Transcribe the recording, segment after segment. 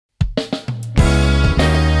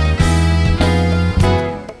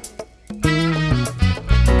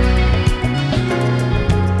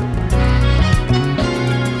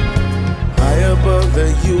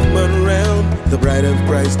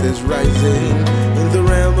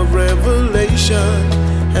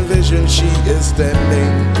direction and vision she is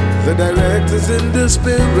standing. The director's in the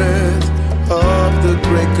spirit of the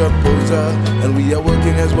great composer, and we are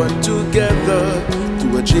working as one together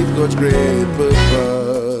to achieve God's great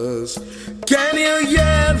purpose. Can you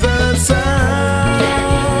hear the sound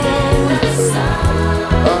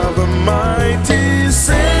of a mighty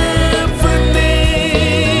symphony?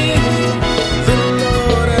 The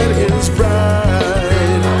Lord and His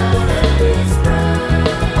bride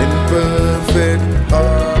in perfect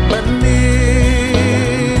harmony.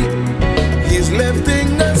 He's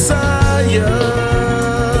lifting us higher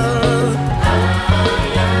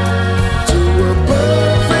to a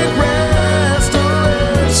perfect restoration.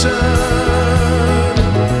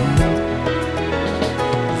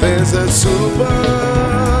 There's a super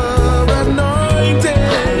anointing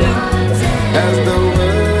as the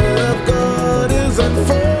word of God is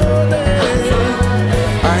unfolding.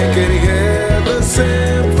 I can hear the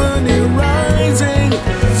symphony rising.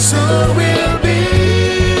 Soon we'll be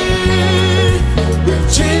with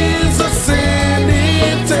Jesus in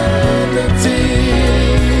eternity.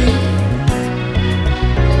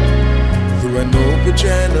 Through an open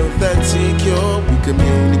channel that's secure, we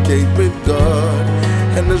communicate with God,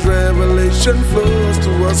 and as revelation flows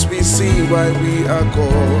to us, we see why we are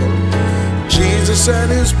called. Jesus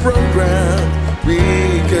and His program, we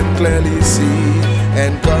can clearly see,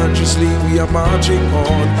 and consciously we are marching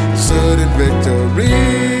on to certain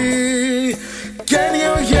victory. Can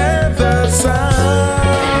you hear the sound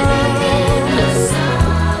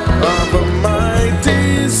of a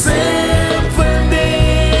mighty symphony?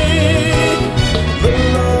 The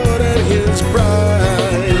Lord and His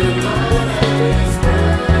bride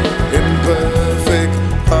in perfect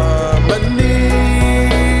harmony.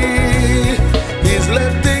 He's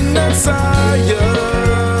lifting us higher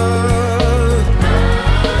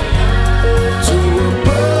to a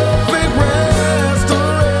perfect restoration.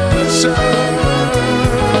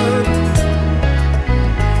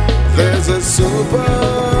 There's a super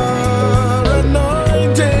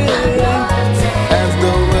anointing as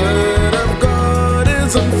the word of God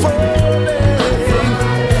is unfolding.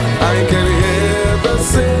 I can hear the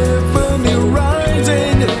symphony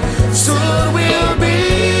rising. Soon we'll be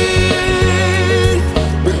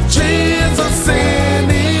with Jesus in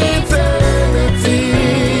eternity.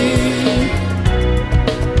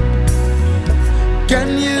 Can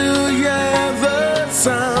you hear the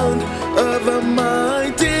sound of a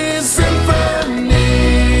mighty symphony?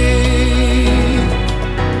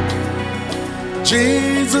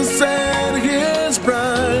 Jesus and His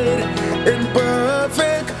bride in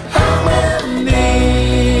perfect harmony,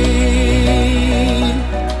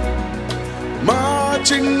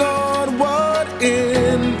 marching onward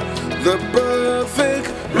in the perfect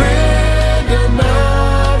rhythm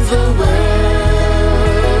of the world.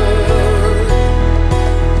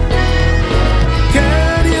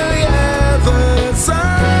 Can you hear the sound?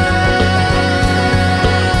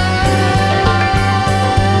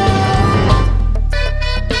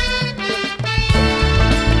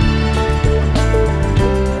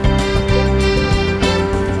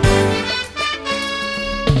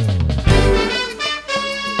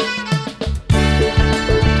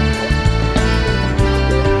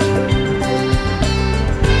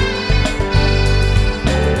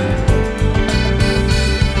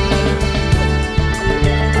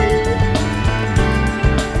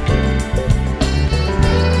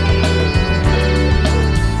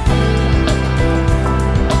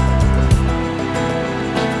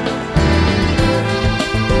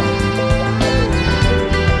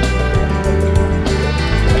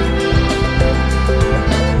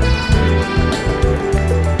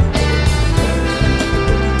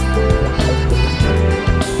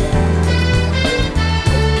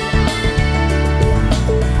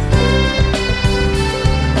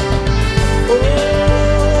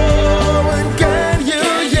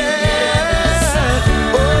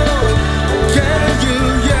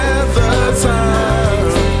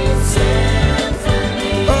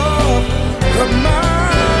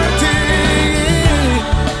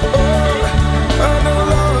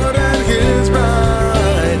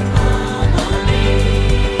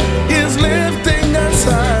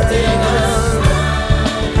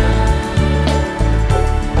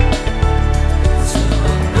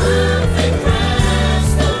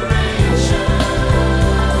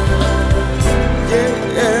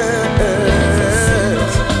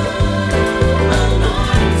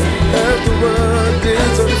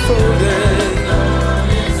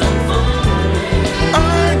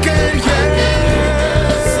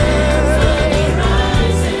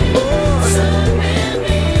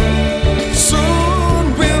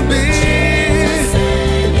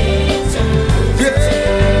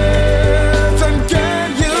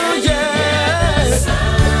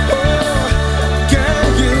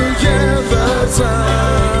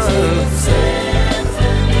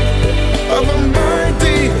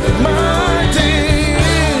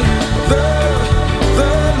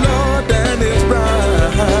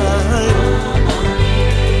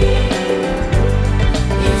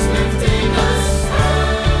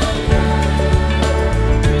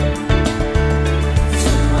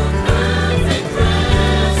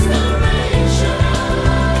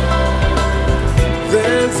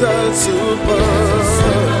 super.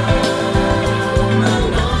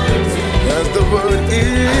 As the word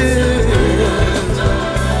is,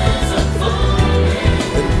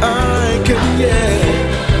 and I can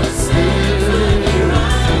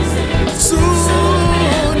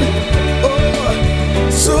soon, oh,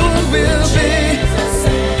 soon will be.